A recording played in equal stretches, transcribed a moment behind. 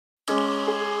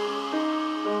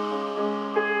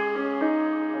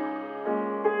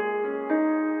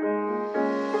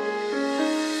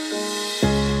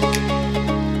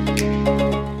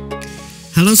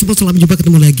Halo sobat, selamat jumpa,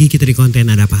 ketemu lagi kita di konten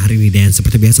Ada Apa Hari Ini. Dan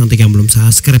seperti biasa untuk yang belum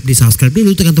subscribe, di subscribe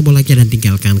dulu, tekan tombol like dan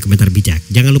tinggalkan komentar bijak.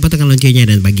 Jangan lupa tekan loncengnya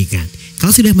dan bagikan.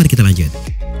 Kalau sudah, mari kita lanjut.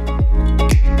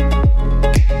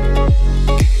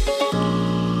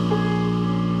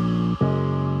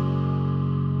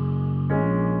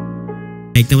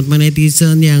 Baik teman-teman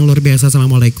netizen yang luar biasa,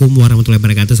 assalamualaikum warahmatullahi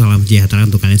wabarakatuh. Salam sejahtera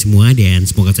untuk kalian semua dan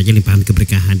semoga saja limpahan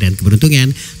keberkahan dan keberuntungan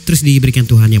terus diberikan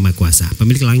Tuhan Yang Maha Kuasa,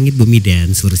 pemilik langit, bumi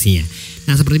dan seluruhnya.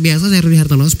 Nah seperti biasa, saya Juli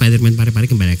Hartono, Spiderman Parepare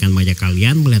kembali akan mengajak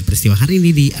kalian melihat peristiwa hari ini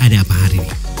di Ada Apa Hari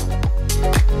Ini.